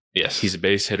Straw. Yes. He's a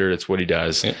base hitter. That's what he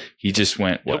does. Yeah. He just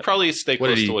went, He'll what? probably stay What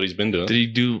close did to he- what he's been doing. Did he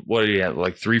do, what did he have,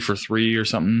 like 3 for 3 or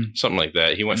something? Something like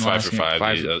that. He went In the 5 last for game? 5.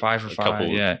 Five for a 5, couple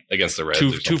yeah. against the Reds. 2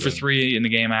 or for something. 3 in the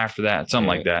game after that, something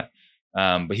Yeah. like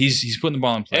that. But he's putting the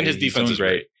ball in play. And his He's defense doing is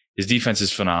great. His defense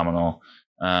is phenomenal.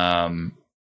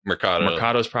 Mercado.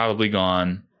 Mercado's probably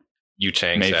gone. Yu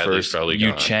Chang May sadly 1st. probably Yu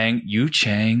gone.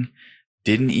 Chang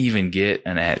didn't even get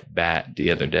an at bat the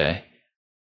other day.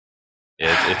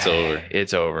 It's over.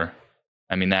 It's over.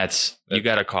 I mean, you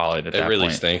got to call it at It that really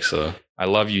point. stinks though. I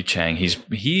love Yu Chang.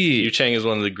 Yu Chang is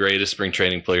one of the greatest spring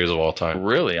training players of all time.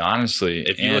 really, honestly.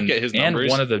 If you look at his and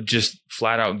numbers- one of the just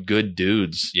flat out good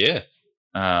dudes. Yeah.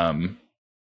 I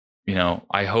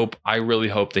really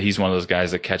hope that he's one of those guys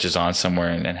that catches on somewhere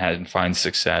and finds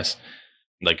success.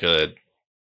 Like a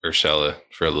Urshela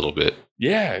for a little bit.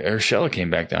 Yeah, Urshela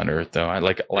came back down to earth though.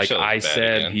 Urshela's I bad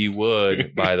said again. he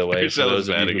would. By the way, for Urshela's those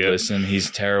of bad you who again. listen, he's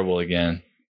terrible again.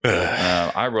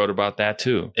 I wrote about that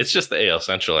too. It's just the AL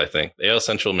Central, I think. The AL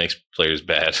Central makes players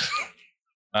bad.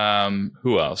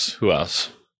 Who else?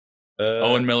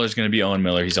 Owen Miller's going to be Owen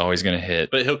Miller. He's always going to hit.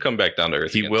 But he'll come back down to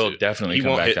earth. He again, will too. definitely He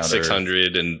come won't back hit down to earth.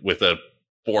 600 and with a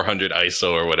 400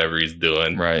 ISO or whatever he's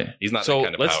doing. Right. He's not So that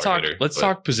kind of let's power talk. hitter, Let's but-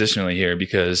 talk positionally here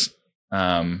because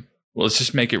let's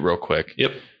just make it real quick.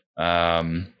 Yep.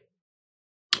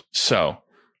 So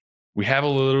we have a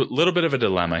little bit of a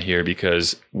dilemma here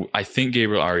because I think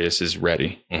Gabriel Arias is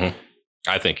ready.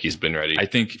 I think he's been ready. I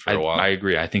think for a while. I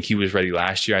agree. I think he was ready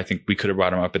last year. I think we could have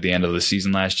brought him up at the end of the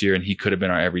season last year, and he could have been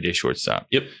our everyday shortstop.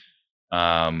 Yep.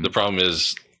 The The problem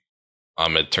is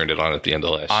Ahmed turned it on at the end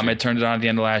of last year. Ahmed turned it on at the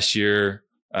end of last year.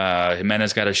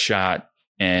 Jimenez got a shot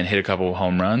and hit a couple of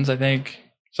home runs, I think.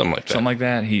 Something like that. Something like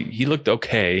that. He looked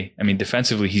okay. I mean,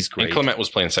 defensively, he's great. And Clement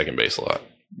was playing second base a lot.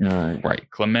 Right.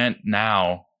 Clement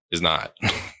now Is not.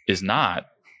 is not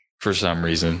for some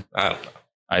reason. I don't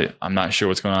know. I'm not sure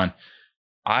what's going on.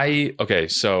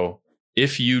 So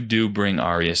if you do bring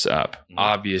Arias up, Mhm.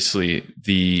 obviously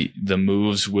the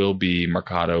moves will be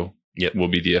Mercado will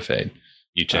be DFA'd.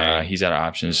 Yu Chang. He's out of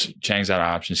options. Chang's out of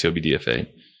options. He'll be DFA'd.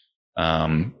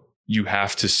 You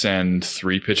have to send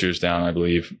 3 pitchers down, I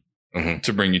believe, Mhm.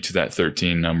 to bring you to that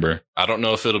 13 number. I don't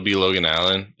know if it'll be Logan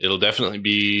Allen. It'll definitely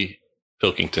be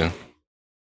Pilkington.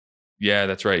 Yeah,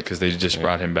 that's right, because they just Yeah.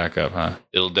 brought him back up, huh?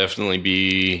 It'll definitely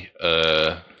be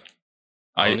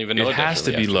I don't even know. It has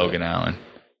to be definitely after Logan that. Allen.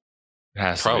 It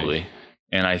has to be. Probably.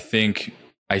 And I think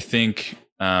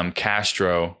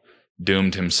Castro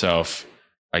doomed himself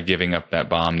by giving up that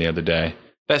bomb the other day.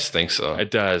 Best think so.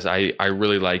 It does. I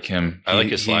really like him. I like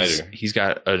his slider. He's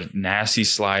got a nasty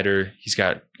slider. He's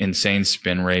got insane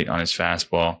spin rate on his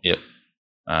fastball. Yep.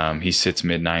 He sits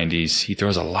mid-90s. He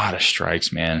throws a lot of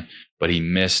strikes, man, but he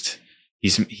missed.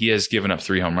 He has given up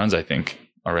 3 home runs, I think,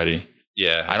 already.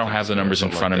 Yeah. I don't have the numbers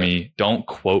in front of me. Don't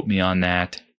quote me on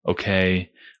that, okay?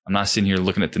 I'm not sitting here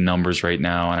looking at the numbers right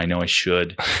now, and I know I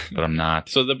should, but I'm not.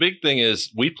 So the big thing is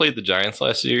we played the Giants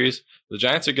last series. The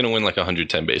Giants are going to win like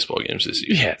 110 baseball games this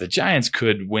year. Yeah, the Giants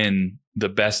could win the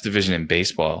best division in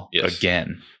baseball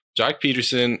again. Jock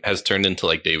Peterson has turned into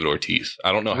like David Ortiz.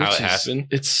 I don't know how it happened.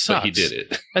 It sucks. But he did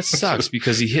it. That sucks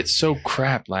because he hit so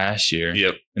crap last year.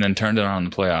 Yep. And then turned it on in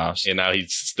the playoffs. And now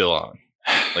he's still on.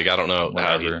 Like, I don't know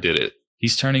how he did it.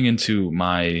 He's turning into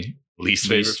my least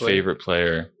favorite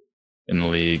player in the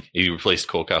league. He replaced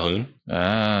Cole Calhoun?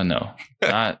 No.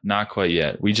 not quite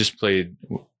yet. We just played.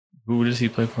 Who does he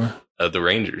play for? The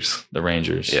Rangers. The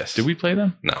Rangers. Yes. Did we play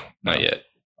them? No, not yet.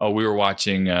 Oh, we were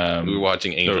watching.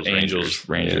 Angels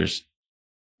Rangers.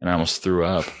 Yeah. And I almost threw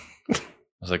up. I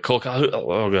was like, Cole Calhoun.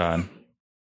 Oh God.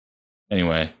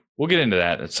 Anyway, we'll get into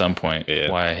that at some point.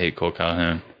 Yeah. Why I hate Cole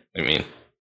Calhoun. I mean,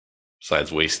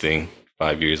 besides wasting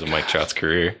 5 years of Mike Trout's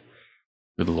career.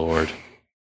 Good Lord.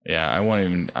 Yeah, I'm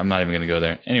not even going to go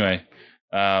there. Anyway,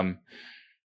 what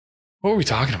were we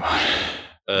talking about?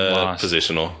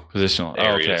 Positional.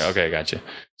 Oh, okay, gotcha.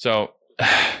 So,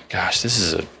 gosh, this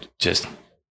is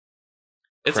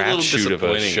it's a little disappointing of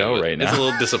a show right now. It's a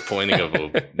little disappointing of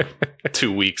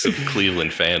 2 weeks of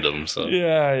Cleveland fandom. So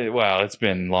yeah, well, it's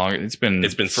been long. It's been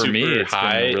for me. It's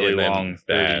high, been really long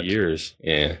 30 years.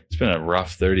 Yeah, it's been a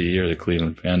rough 30 years of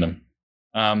Cleveland fandom.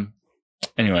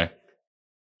 Anyway,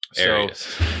 Arias.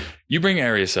 So you bring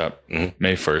Arias up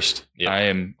May 1st.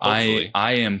 Yep.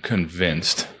 I am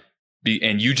convinced.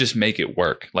 And you just make it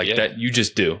work like that. You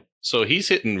just do. So he's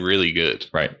hitting really good.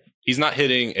 Right. He's not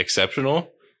hitting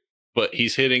exceptional, but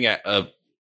he's hitting at a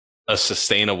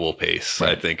sustainable pace.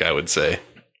 Right. I think I would say.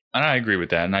 And I agree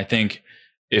with that. And I think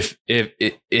if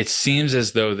it seems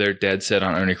as though they're dead set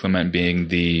on Ernie Clement being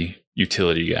the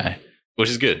utility guy, which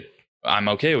is good. I'm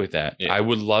okay with that. Yeah. I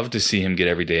would love to see him get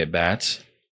every day at bats.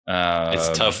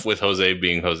 It's tough with Jose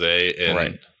being Jose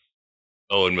and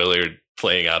Owen Miller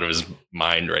playing out of his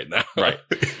mind right now. Right.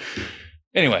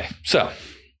 Anyway, so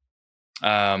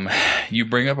you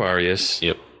bring up Arias.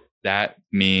 Yep. That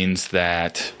means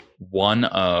that one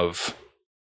of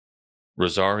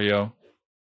Rosario,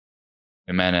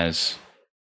 Jimenez,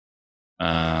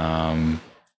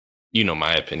 you know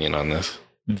my opinion on this.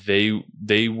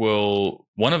 They will.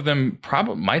 One of them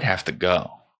probably might have to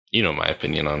go. You know my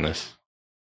opinion on this.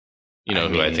 You know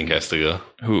who I think has to go.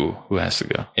 Who has to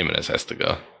go? Jimenez has to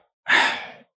go.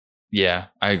 Yeah,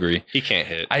 I agree. He can't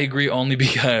hit. I agree only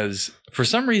because for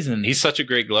some reason he's such a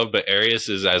great glove, but Arias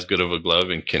is as good of a glove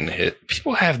and can hit.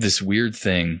 People have this weird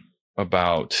thing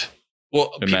about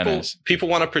people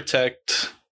want to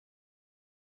protect.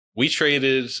 We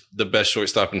traded the best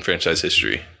shortstop in franchise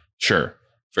history. Sure.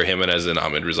 For Jimenez and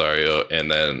Ahmed Rosario, and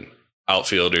then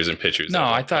outfielders and pitchers. No,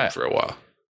 I thought for a while.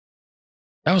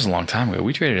 That was a long time ago.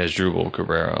 We traded Asdrubal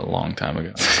Cabrera a long time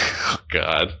ago. Oh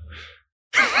God.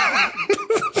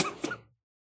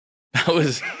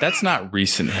 That's not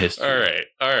recent history.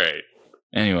 All right.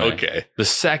 Anyway, okay. The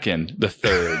second We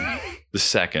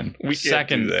can't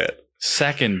do that.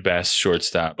 Second best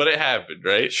shortstop. But it happened,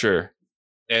 right? Sure.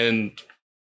 And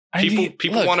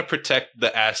people want to protect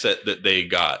the asset that they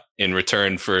got in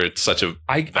return for such a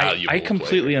valuable I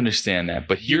completely player. Understand that,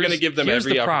 but you're going to give them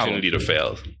every opportunity to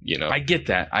fail. You know, I get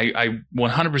that. I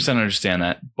 100% understand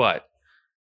that, but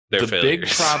the big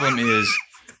problem is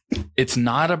it's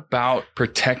not about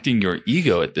protecting your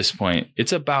ego at this point.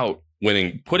 It's about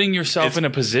winning, putting yourself in a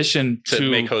position to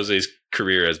make Jose's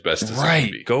career as best as it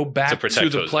can be. Go back to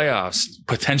the playoffs,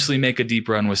 potentially make a deep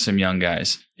run with some young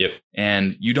guys. Yep.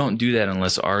 And you don't do that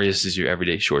unless Arias is your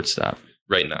everyday shortstop.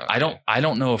 Right now. I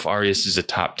don't know if Arias is a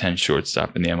top 10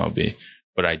 shortstop in the MLB,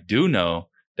 but I do know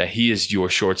that he is your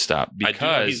shortstop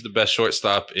because he's the best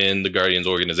shortstop in the Guardians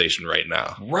organization right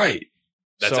now. Right.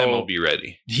 That's MLB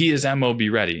ready. He is MLB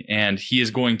ready, and he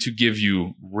is going to give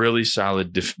you really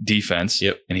solid defense.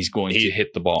 Yep. And he's going to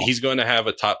hit the ball. He's going to have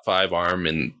a top 5 arm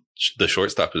in the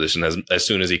shortstop position as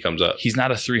soon as he comes up. He's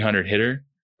not a 300 hitter,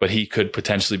 but he could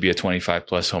potentially be a 25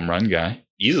 plus home run guy.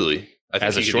 Easily. I think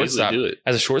as a shortstop, do it.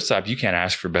 As a shortstop, you can't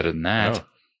ask for better than that. No.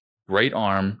 Great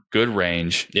arm, good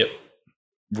range. Yep.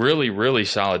 Really, really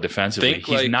solid defensively.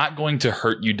 He's not going to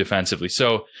hurt you defensively.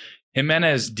 So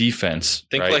Jimenez defense.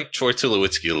 Think like Troy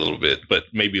Tulowitzki a little bit, but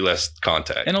maybe less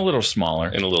contact. And a little smaller.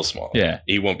 Yeah. Yeah.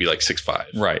 He won't be like 6'5".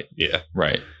 Right. Yeah.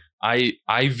 Right.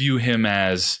 I view him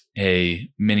as a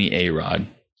mini A-Rod.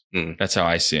 That's how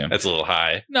I see him. That's a little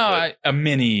high. No, a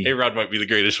mini A-Rod might be the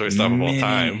greatest shortstop of all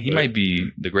time. He might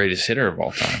be the greatest hitter of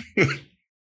all time.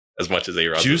 As much as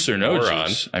A-Rod. Juice or no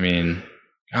juice. I mean,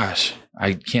 gosh,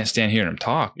 I can't stand hearing him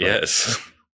talk. But, yes.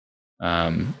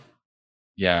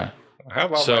 Yeah. How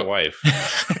about my wife?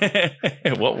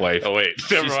 What wife? Oh wait,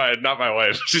 never mind. Not my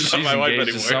wife. She's not my wife engaged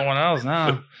anymore. to someone else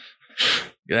now.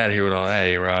 Get out of here with all that,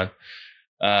 A-Rod.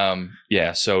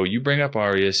 Yeah. So you bring up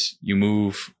Arias. You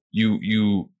move.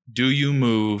 You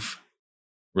move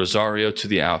Rosario to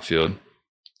the outfield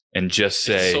and just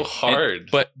say it's so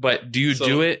hard. But do you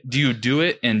do it? Do you do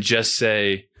it and just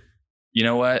say, you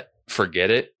know what? Forget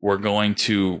it. We're going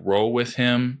to roll with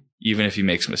him even if he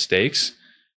makes mistakes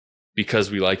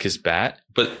because we like his bat.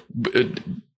 But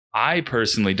I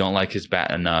personally don't like his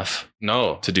bat enough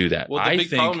to do that. Well, the big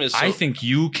problem is I think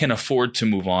you can afford to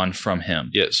move on from him.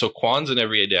 Yeah, so Kwan's an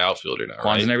everyday outfielder now,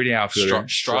 Kwan's an everyday outfielder.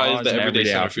 Straw is the everyday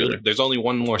center fielder. There's only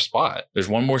one more spot. There's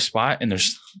one more spot, and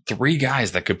there's 3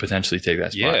 guys that could potentially take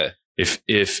that spot. Yeah.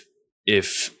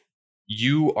 If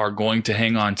you are going to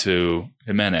hang on to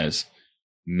Jimenez,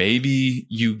 maybe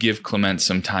you give Clement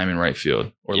some time in right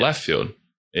field or left field.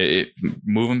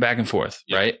 Move him back and forth,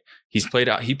 right? He played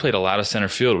a lot of center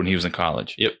field when he was in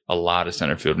college. Yep. A lot of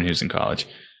center field when he was in college.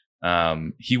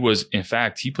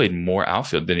 He played more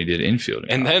outfield than he did infield.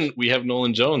 And then we have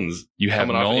Nolan Jones. You have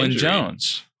Nolan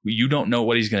Jones. You don't know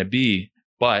what he's going to be,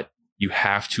 but you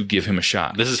have to give him a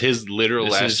shot. This is his literal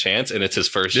last chance, and it's his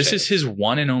first chance. This is his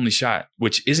one and only shot,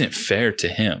 which isn't fair to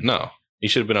him. No. He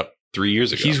should have been up 3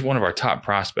 years ago. He's one of our top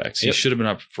prospects. He should have been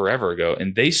up forever ago,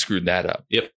 and they screwed that up.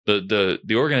 Yep. The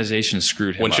organization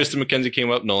screwed him when up. Tristan McKenzie came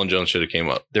up, Nolan Jones should have came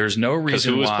up. There's no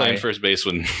reason who was playing first base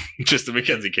when Tristan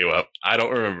McKenzie came up? I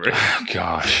don't remember. Oh,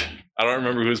 gosh. I don't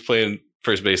remember who was playing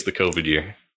first base the COVID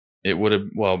year. It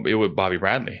would Bobby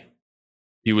Bradley.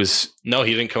 He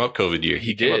didn't come up COVID year.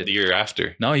 He came up the year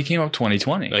after. No, he came up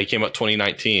 2020. No, he came up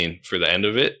 2019 for the end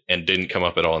of it and didn't come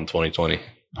up at all in 2020.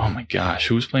 Oh my gosh.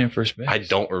 Who was playing first base? I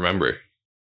don't remember.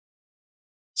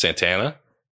 Santana?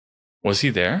 Was he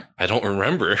there? I don't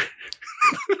remember.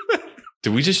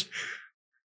 Did we just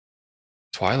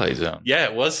Twilight Zone? Yeah,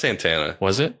 it was Santana.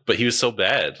 Was it? But he was so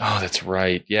bad. Oh, that's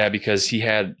right. Yeah, because he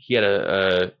had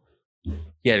a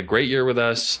great year with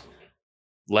us.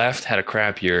 Left, had a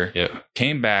crap year. Yeah.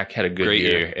 Came back, had a good great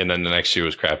year. And then the next year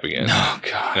was crap again. Oh,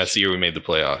 God. And that's the year we made the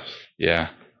playoffs. Yeah.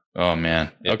 Oh,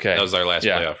 man. Yeah, okay. That was our last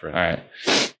playoff run. All right.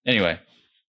 Anyway.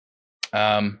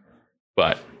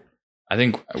 But I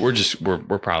think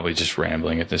we're probably just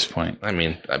rambling at this point. I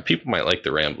mean, people might like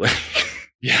the rambling.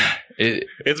 Yeah.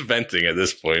 It's venting at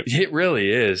this point. It really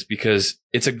is, because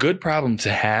it's a good problem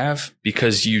to have,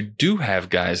 because you do have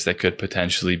guys that could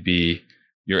potentially be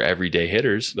your everyday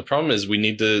hitters. The problem is we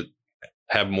need to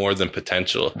have more than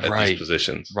potential at these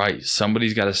positions. Right.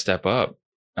 Somebody's got to step up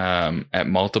at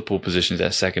multiple positions,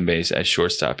 at second base, at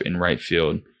shortstop, in right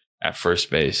field, at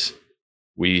first base.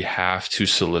 We have to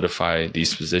solidify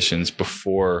these positions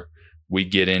before we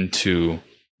get into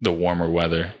the warmer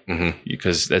weather,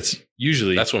 because that's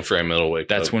when Framil will wake up.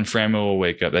 That's when Framil will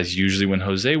wake up. That's usually when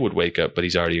Jose would wake up, but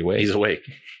he's already awake. He's awake.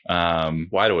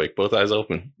 Wide awake, both eyes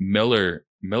open. Miller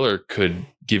could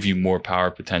give you more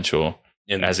power potential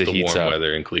as it heats up. The warm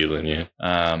weather in Cleveland, yeah.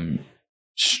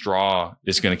 Straw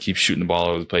is going to keep shooting the ball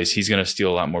over the place. He's going to steal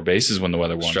a lot more bases when the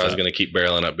weather warms up. Straw's going to keep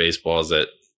barreling up baseballs that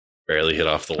barely hit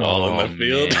off the wall in the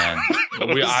field.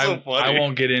 I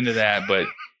won't get into that, but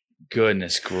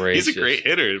goodness gracious. He's a great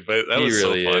hitter, but that was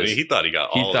really so funny. He thought he got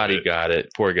all of it. He thought he got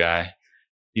it. Poor guy.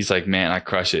 He's like, man, I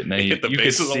crush it. And then he hit the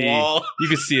base of the wall. You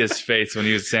could see his face when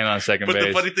he was standing on second base. But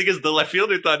the funny thing is, the left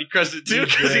fielder thought he crushed it too,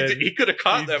 because he could have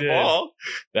caught that ball.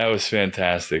 That was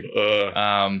fantastic.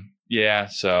 Yeah.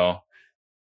 So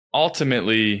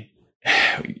ultimately,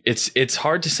 it's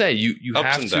hard to say. You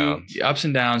have to ups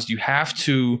and downs. You have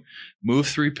to move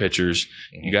 3 pitchers.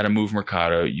 You got to move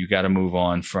Mercado. You got to move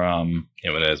on from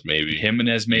Jimenez, maybe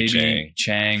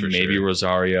Chang, maybe sure.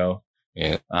 Rosario.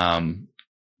 Yeah.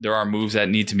 There are moves that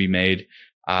need to be made.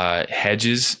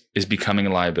 Hedges is becoming a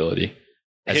liability.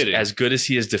 As good as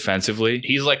he is defensively,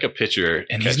 he's like a pitcher,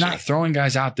 and he's not throwing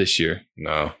guys out this year.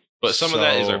 No, but some of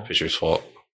that is our pitcher's fault.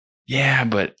 Yeah,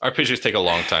 but our pitchers take a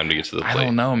long time to get to the plate. I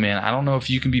don't know, man. I don't know if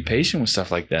you can be patient with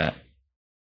stuff like that.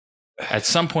 At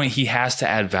some point, he has to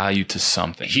add value to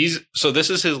something. So this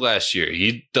is his last year.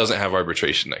 He doesn't have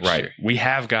arbitration next year. We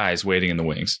have guys waiting in the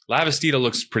wings. Lavastida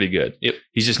looks pretty good. Yep.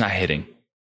 He's just not hitting.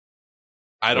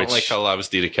 I don't like how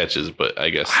Lavastida catches, but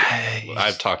I guess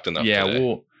I've talked enough. Yeah,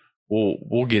 today.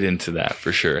 we'll get into that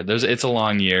for sure. It's a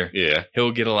long year. Yeah.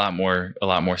 He'll get a lot more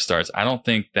starts. I don't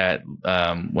think that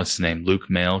what's his name, Luke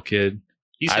Mail kid.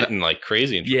 He's hitting like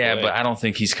crazy. In yeah, AAA. but I don't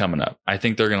think he's coming up. I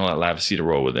think they're gonna let Lavasita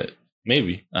roll with it.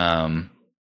 Maybe.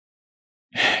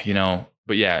 You know,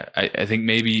 but yeah, I think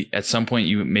maybe at some point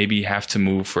you maybe have to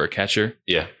move for a catcher.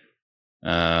 Yeah.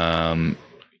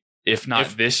 If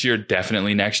not this year,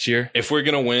 definitely next year. If we're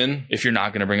gonna win, If you're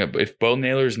not gonna bring up, if Bo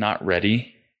Naylor's not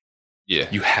ready, yeah,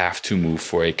 you have to move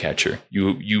for a catcher.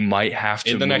 You might have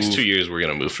to in the next move. 2 years we're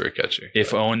gonna move for a catcher.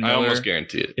 If Owen Miller, I almost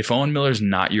guarantee it. If Owen Miller's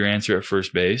not your answer at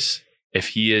first base, if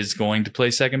he is going to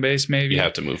play second base, maybe You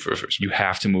have to move for a first. you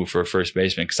have to move for a first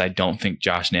baseman because I don't think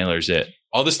Josh Naylor's it.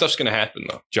 All this stuff's gonna happen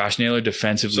though. Josh Naylor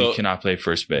defensively So, cannot play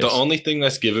first base. The only thing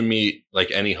that's given me like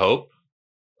any hope,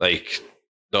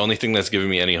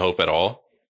 at all,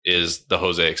 is the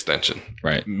Jose extension.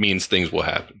 right, Means things will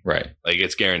happen. right. Like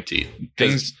it's guaranteed.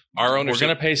 Things Our we're ownership,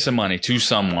 gonna pay some money to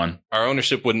someone, our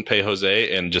ownership wouldn't pay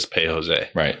Jose and just pay Jose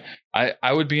right?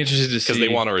 I would be interested to see because they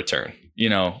want a return. You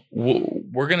know,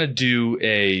 we're gonna do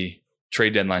a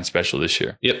trade deadline special this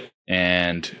year. Yep.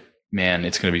 And man,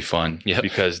 it's going to be fun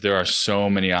because there are so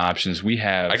many options. We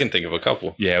have, I can think of a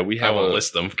couple. yeah, we I have won't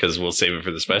list them because we'll save it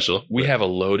for the special. we have a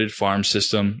loaded farm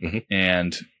system Mhm.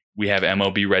 and we have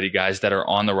MLB ready guys that are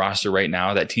on the roster right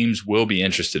now that teams will be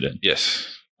interested in. Yes.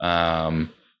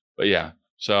 But yeah,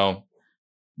 so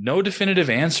no definitive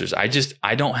answers. I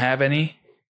don't have any.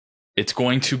 It's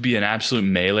going to be an absolute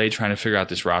melee trying to figure out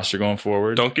this roster going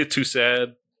forward. Don't get too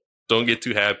sad. Don't get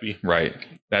too happy. Right.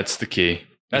 That's the key.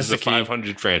 That's This the is a key.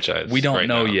 500 franchise. We don't right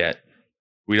know now. yet.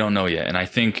 We don't know yet. And I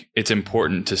think it's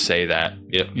important to say that,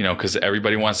 Yep. you know, because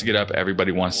everybody wants to get up.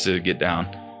 Everybody wants to get down.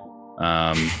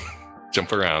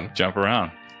 Jump around. Jump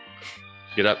around.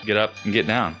 Get up, and get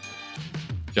down.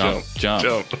 Jump.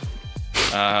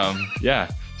 Yeah.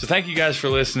 So thank you guys for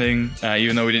listening.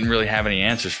 Even though we didn't really have any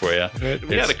answers for you.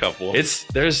 We had a couple. There's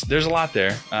a lot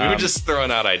there. We were just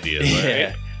throwing out ideas. yeah,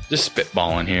 Right? just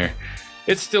spitballing here.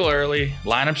 It's still early.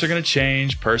 Lineups are going to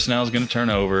change. Personnel is going to turn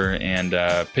over, and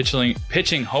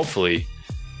pitching hopefully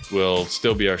will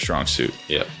still be our strong suit.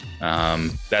 Yep.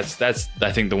 That's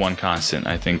I think the one constant.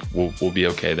 I think we'll be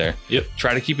okay there. Yep.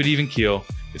 Try to keep it even keel.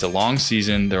 It's a long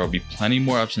season. There will be plenty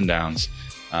more ups and downs.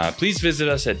 Please visit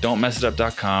us at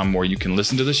don'tmessitup.com where you can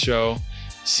listen to the show,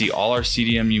 see all our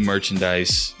CDMU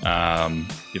merchandise.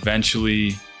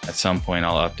 Eventually, at some point,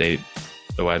 I'll update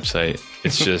the website.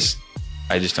 It's just,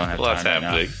 I just don't have Lots time right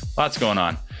happening. now. Lots going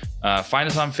on. Find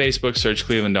us on Facebook, search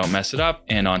Cleveland Don't Mess It Up,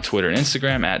 and on Twitter and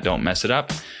Instagram at Don't Mess It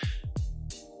Up.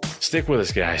 Stick with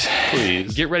us, guys.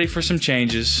 Please. Get ready for some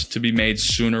changes to be made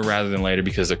sooner rather than later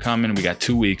because they're coming. We got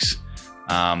 2 weeks.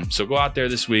 So go out there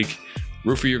this week,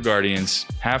 root for your Guardians,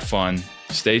 have fun,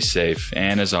 stay safe,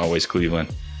 and as always,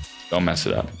 Cleveland, don't mess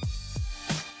it up.